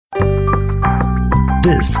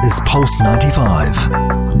This is Pulse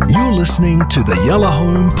 95. You're listening to the Yalla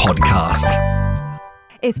Home podcast.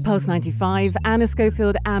 It's Pulse 95, Anna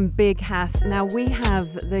Schofield and Big Hass. Now, we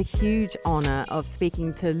have the huge honour of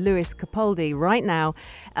speaking to Lewis Capaldi right now,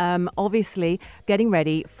 obviously getting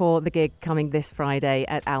ready for the gig coming this Friday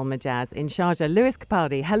at Al Majaz in Sharjah. Lewis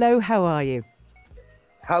Capaldi, hello, how are you?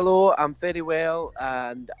 Hello, I'm very well,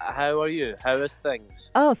 and how are you? How is things?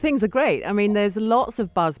 Oh, things are great. I mean, there's lots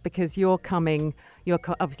of buzz because you're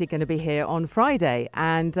obviously going to be here on Friday.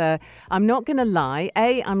 And I'm not going to lie.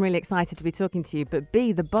 A, I'm really excited to be talking to you. But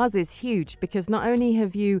B, the buzz is huge because not only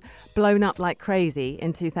have you blown up like crazy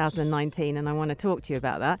in 2019, and I want to talk to you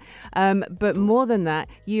about that, but more than that,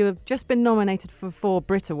 you have just been nominated for 4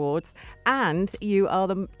 Brit Awards and you are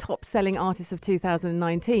the top selling artist of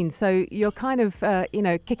 2019. So you're kind of,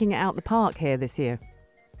 kicking it out the park here this year.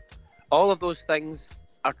 All of those things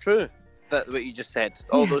are true. That what you just said,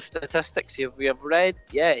 all those statistics you've read,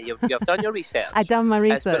 you've done your research. I've done my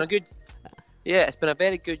research. It's been a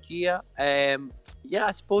very good year. I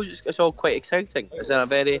suppose it's all quite exciting. It's in a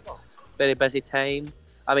very, very busy time.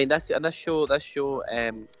 I mean, this show,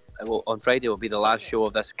 on Friday will be the last show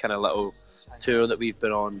of this kind of little tour that we've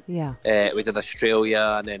been on. Yeah. We did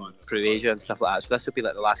Australia and then through Asia and stuff like that. So this will be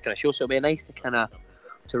like the last kind of show. So it'll be nice to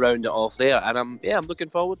round it off there. And I'm looking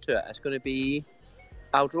forward to it. It's going to be.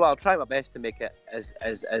 I'll try my best to make it as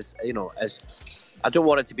I don't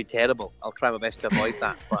want it to be terrible. I'll try my best to avoid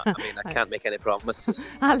that, but I mean I can't make any promises.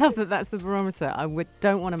 I love that that's the barometer.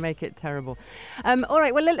 Don't want to make it terrible. All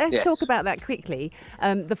right, well let's talk about that quickly.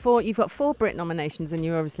 You've got 4 Brit nominations, and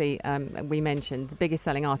you're obviously we mentioned the biggest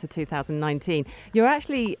selling artist of 2019. You're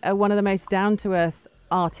actually one of the most down to earth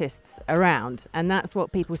artists around, and that's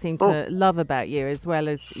what people seem to love about you, as well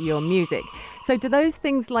as your music. So do those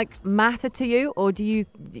things matter to you, or do you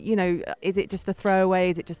is it just a throwaway?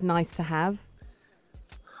 Is it just nice to have?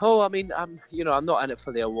 I mean, I'm not in it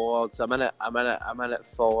for the awards. I'm in it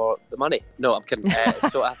for the money. No, I'm kidding.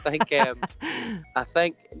 So I think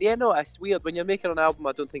it's weird when you're making an album.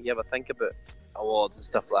 I don't think you ever think about awards and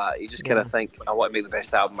stuff like that. You just kind of think, I want to make the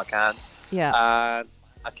best album I can. Yeah. And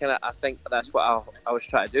I think that's what I always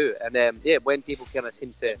try to do. And when people kind of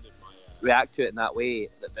seem to react to it in that way,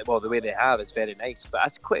 the way they have, is very nice. But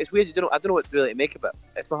it's weird. I don't know what really to make of it.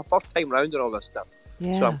 It's my first time round and all this stuff.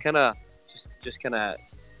 Yeah. So I'm kind of just kind of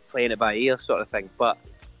playing it by ear sort of thing. But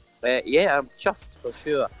I'm chuffed for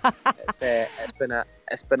sure. It's been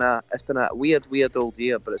a weird old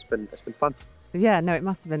year, but it's been fun. Yeah, no, it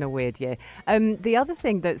must have been a weird year. The other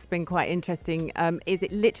thing that's been quite interesting is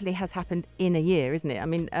it literally has happened in a year, isn't it? I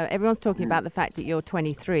mean, everyone's talking about the fact that you're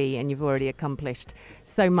 23 and you've already accomplished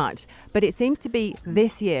so much. But it seems to be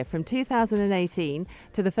this year, from 2018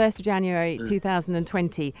 to the 1st of January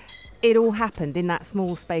 2020, it all happened in that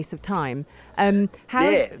small space of time. How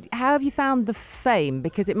have you found the fame?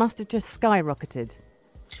 Because it must have just skyrocketed.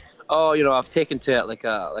 Oh, I've taken to it like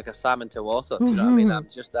a salmon to water. Do you know what I mean? I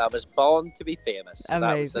was born to be famous.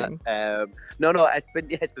 Amazing. That was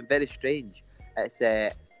it. It's been very strange. It's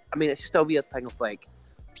just a weird thing of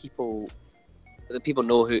people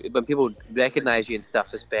know when people recognise you and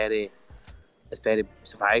stuff. It's very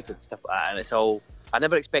surprising and stuff like that. And it's all. I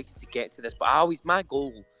never expected to get to this, but my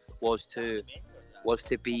goal was to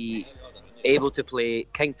be able to play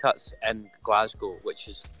King Tut's in Glasgow, which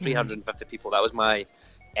is 350 people. That was my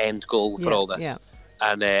end goal for all this.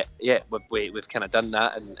 And we've kind of done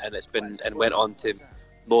that, and it's been and went on to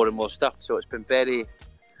more and more stuff. So it's been very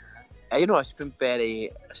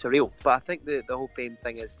surreal. But I think the whole fame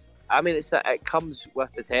thing is, it comes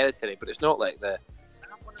with the territory, but it's not like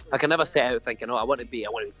I can never set out thinking, I want to be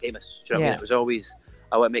famous. Do you know what I mean? It was always,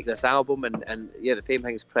 I want to make this album, and the fame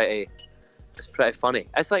thing is pretty funny.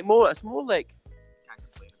 It's more like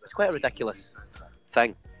it's quite a ridiculous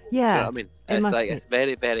thing. Yeah. Do you know what I mean? It's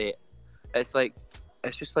very, very. It's quite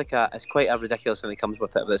a ridiculous thing that comes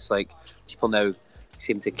with it. But it's people now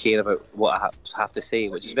seem to care about what I have to say,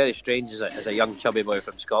 which is very strange as a young chubby boy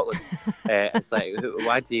from Scotland. It's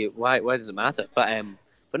why does it matter? But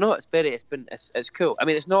no, it's cool. I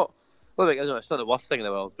mean, it's not. Well, it's not the worst thing in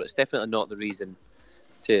the world, but it's definitely not the reason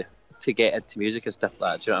to get into music and stuff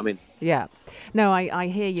like that. Do you know what I mean? Yeah. No, I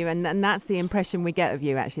hear you, and that's the impression we get of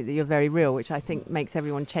you, actually, that you're very real, which I think makes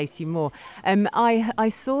everyone chase you more. I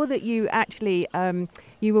saw that you actually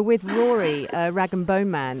you were with Rory, Rag and Bone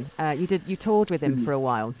Man. You toured with him for a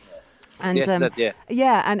while. And,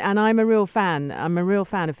 yes, and I'm a real fan. I'm a real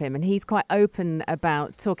fan of him, and he's quite open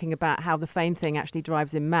about talking about how the fame thing actually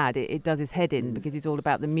drives him mad. It does his head in because he's all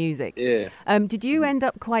about the music. Yeah. Did you end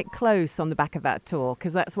up quite close on the back of that tour?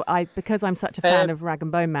 Because I'm such a fan of Rag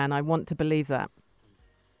and Bone Man, I want to believe that.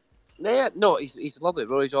 Yeah, no, he's lovely.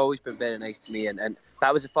 Rory's always been very nice to me, and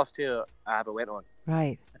that was the first tour I ever went on.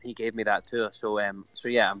 Right. And he gave me that tour, so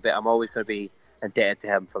yeah, I'm always going to be indebted to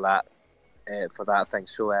him for that thing.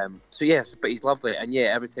 So yes, but he's lovely, and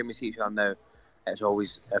yeah, every time we see each other now, it's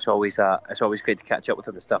always great to catch up with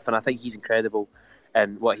him and stuff. And I think he's incredible,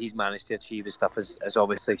 and what he's managed to achieve and stuff is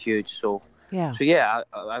obviously huge. So yeah,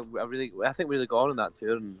 I think really got on that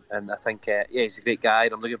tour, and I think he's a great guy.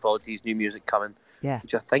 And I'm looking forward to his new music coming. Yeah.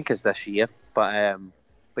 Which I think is this year, but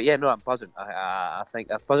yeah, no, I'm buzzing. I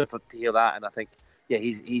think I'm buzzing to hear that, and I think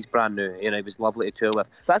he's brand new. You know, he was lovely to tour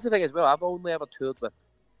with. That's the thing as well. I've only ever toured with.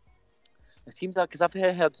 It seems like because I've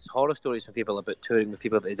heard horror stories from people about touring with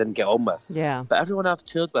people that they didn't get on with. Yeah. But everyone I've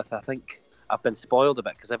toured with, I think I've been spoiled a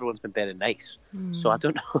bit because everyone's been very nice. So I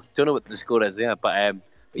don't know what the score is there, but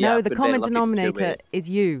yeah. No, the common denominator is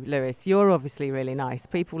you, Lewis. You're obviously really nice.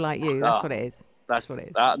 People like you. That's what it is. That's what it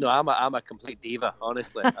is. No, I'm a complete diva,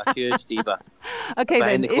 honestly. A huge diva. Okay,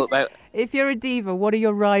 then, if you're a diva, what are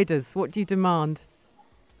your riders? What do you demand?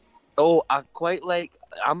 Oh,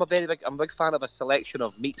 I'm a big fan of a selection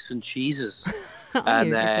of meats and cheeses.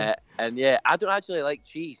 And yeah, I don't actually like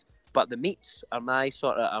cheese, but the meats are my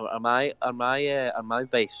sort of are my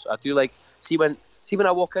vice. I do like see when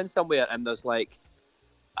I walk in somewhere and there's like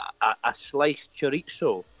a sliced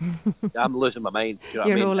chorizo, I'm losing my mind. Do you know what I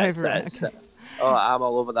mean? You're all over it. Okay. Oh, I'm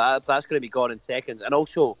all over that. That's going to be gone in seconds. And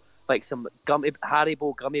also, like some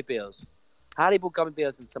Haribo gummy bears. Haribo gummy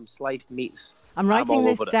bears and some sliced meats. I'm writing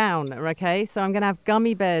this down, okay? So I'm going to have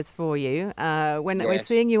gummy bears for you when we're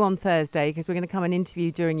seeing you on Thursday, because we're going to come and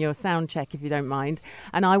interview during your sound check, if you don't mind.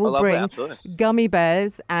 And I will bring gummy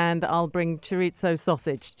bears and I'll bring chorizo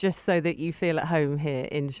sausage, just so that you feel at home here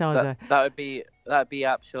in Sharjah. That'd be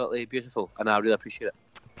absolutely beautiful, and I really appreciate it.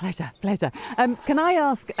 Pleasure. Can I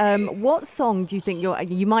ask, what song do you think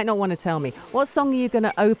you might not want to tell me, what song are you going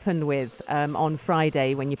to open with on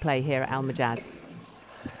Friday when you play here at Al Majaz?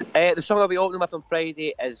 The song I'll be opening with on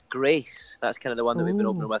Friday is Grace. That's kind of the one that we've been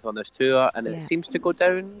opening with on this tour, and it seems to go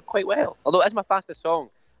down quite well. Although it's my fastest song,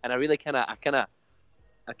 and I really kind of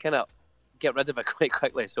get rid of it quite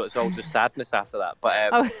quickly, so it's all just sadness after that.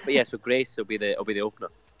 But yeah, so Grace will be the opener.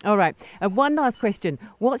 All right. One last question.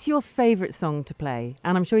 What's your favourite song to play?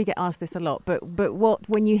 And I'm sure you get asked this a lot, but what,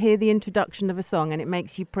 when you hear the introduction of a song and it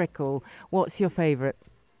makes you prickle, what's your favourite?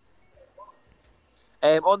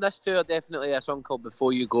 On this tour, definitely a song called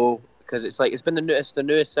Before You Go, because it's the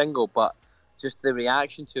newest single, but just the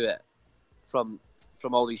reaction to it from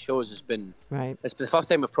all these shows has been It's been the first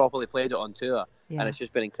time we've properly played it on tour, and it's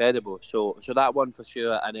just been incredible. So that one for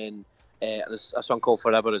sure, and then there's a song called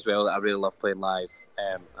Forever as well that I really love playing live.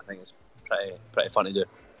 I think it's pretty fun to do.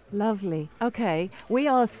 Lovely. Okay, we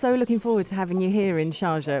are so looking forward to having you here in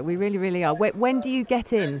Sharjah. We really, really are. When do you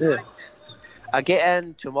get in? Yeah. I get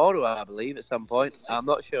in tomorrow, I believe, at some point. I'm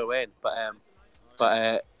not sure when, but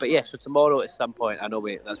yeah. So tomorrow at some point, I know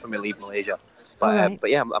that's when we leave Malaysia. But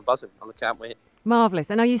yeah, I'm buzzing. I can't wait. Marvellous.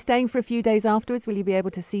 And are you staying for a few days afterwards? Will you be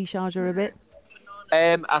able to see Sharjah a bit?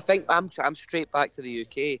 I think I'm straight back to the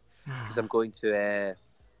UK because I've got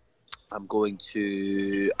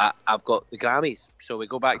the Grammys, so we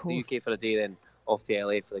go back to the UK for a day, then off to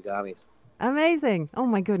LA for the Grammys. Amazing. Oh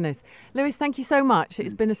my goodness. Lewis, thank you so much.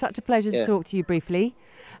 It's been such a pleasure to talk to you briefly.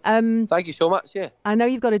 Thank you so much. Yeah. I know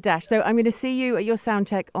you've got a dash, so I'm going to see you at your sound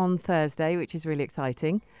check on Thursday, which is really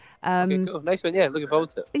exciting. Okay, cool. Nice one. Yeah, looking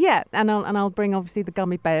forward to it. Yeah, and I'll bring obviously the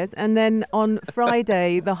gummy bears, and then on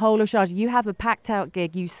Friday the whole of Sharjah. You have a packed out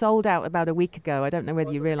gig. You sold out about a week ago. I don't know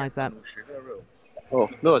whether you realise that. Oh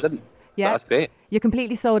no, I didn't. Yeah, that's great. You're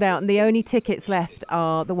completely sold out, and the only tickets left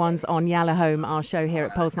are the ones on Yalla Home, our show here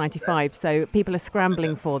at Pulse 95. So people are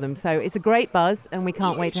scrambling for them. So it's a great buzz, and we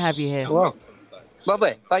can't wait to have you here. Wow,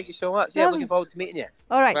 lovely. Thank you so much. Yeah, looking forward to meeting you.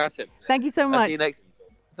 All right. Thank you so much. I'll see you next.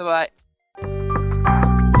 Bye.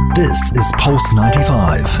 This is Pulse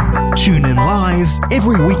 95. Tune in live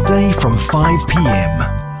every weekday from 5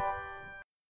 p.m.